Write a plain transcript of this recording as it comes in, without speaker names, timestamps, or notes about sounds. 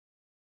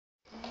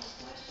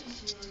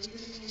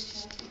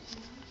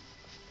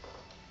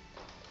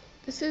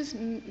This is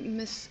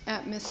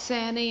at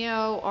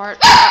Messineo Art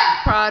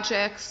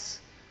Projects.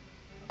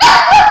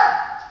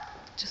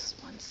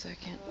 Just 1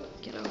 second.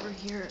 Get over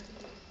here.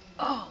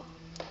 Oh,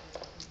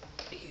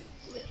 you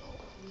little.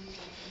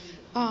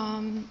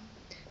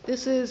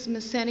 This is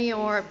Messineo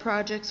Art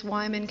Projects,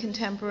 Wyman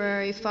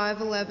Contemporary,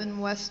 511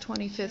 West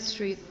 25th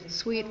Street,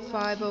 Suite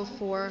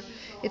 504.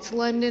 It's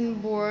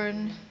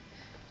London-born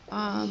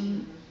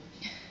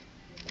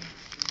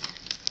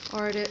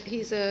artist.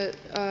 He's a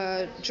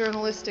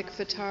journalistic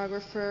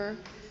photographer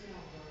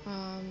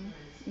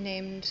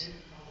named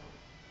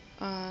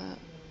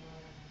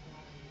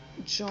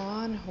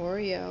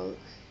Florio.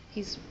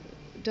 He's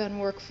done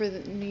work for the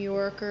New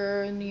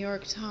Yorker, New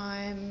York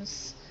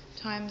Times,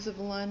 Times of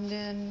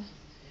London,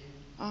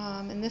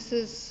 and this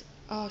is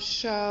a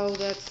show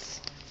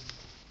that's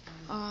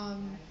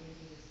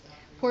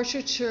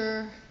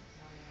portraiture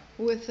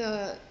with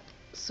a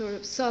sort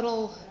of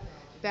subtle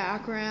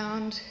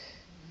background.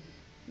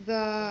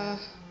 The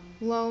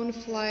lone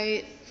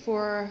flight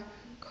for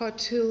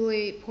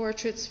Kawtoolie,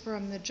 portraits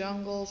from the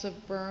jungles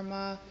of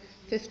Burma,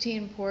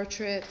 15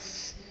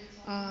 portraits.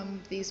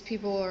 These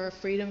people are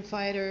freedom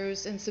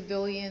fighters and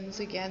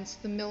civilians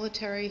against the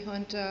military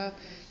junta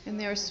in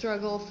their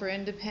struggle for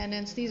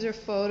independence. These are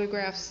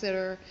photographs that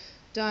are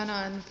done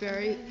on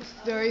very,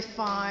 very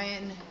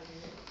fine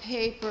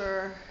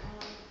paper,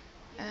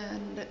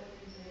 and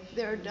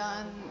they're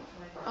done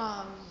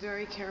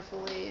very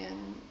carefully,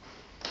 and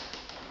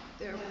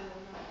they're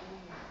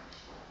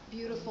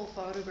beautiful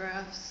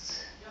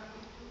photographs.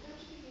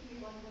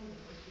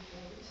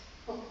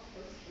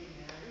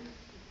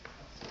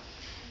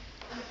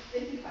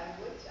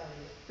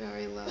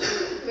 Very lovely,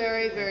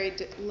 very, very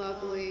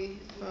lovely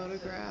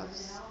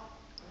photographs.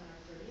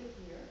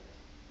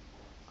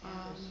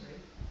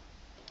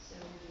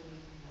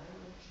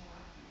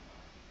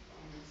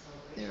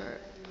 There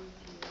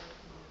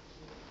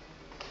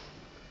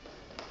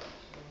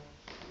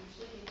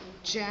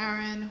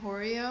Karen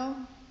Florio.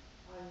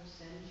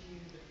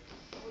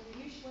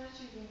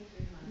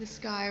 This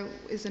guy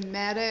is a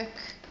medic,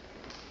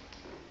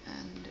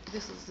 and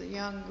this is a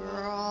young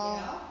girl,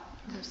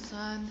 her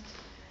son.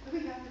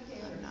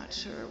 I'm not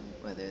sure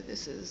whether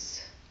this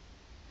is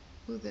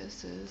who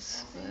this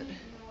is, but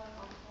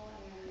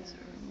these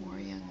are more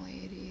young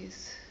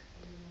ladies.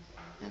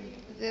 And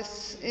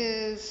this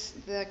is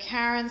the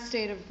Karen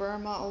State of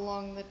Burma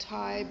along the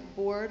Thai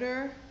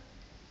border.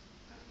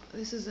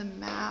 This is a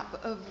map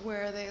of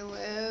where they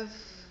live.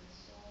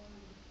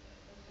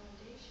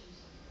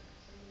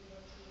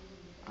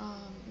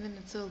 And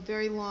it's a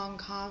very long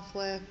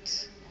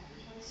conflict,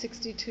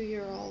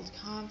 62-year-old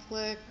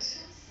conflict.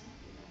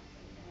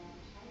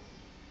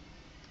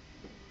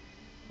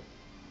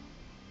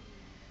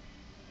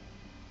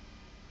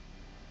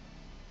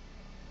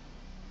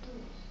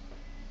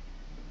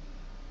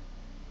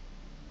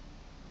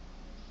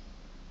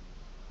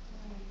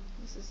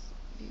 This is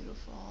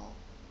beautiful.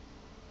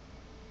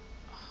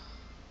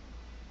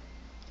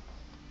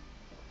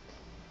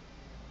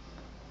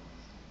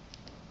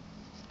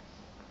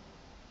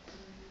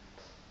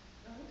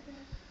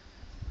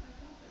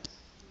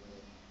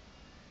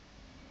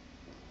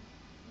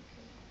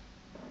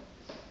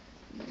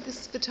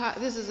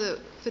 This is a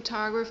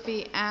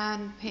photography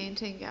and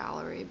painting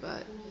gallery,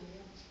 but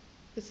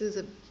this is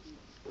a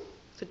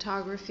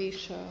photography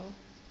show. No,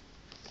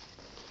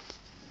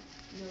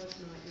 it's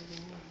not. You're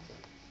wrong.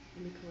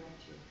 Let me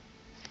correct you.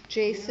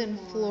 Jason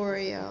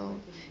Florio.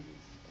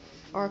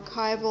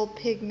 Archival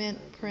pigment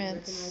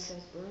prints.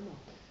 Burma.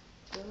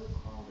 Go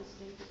call the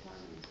State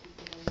Department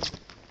and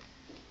speak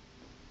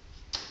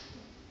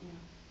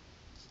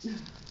to them. Yeah.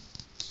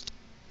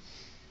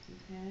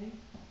 Okay.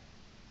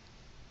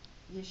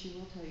 Yes, she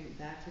will tell you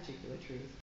that particular truth.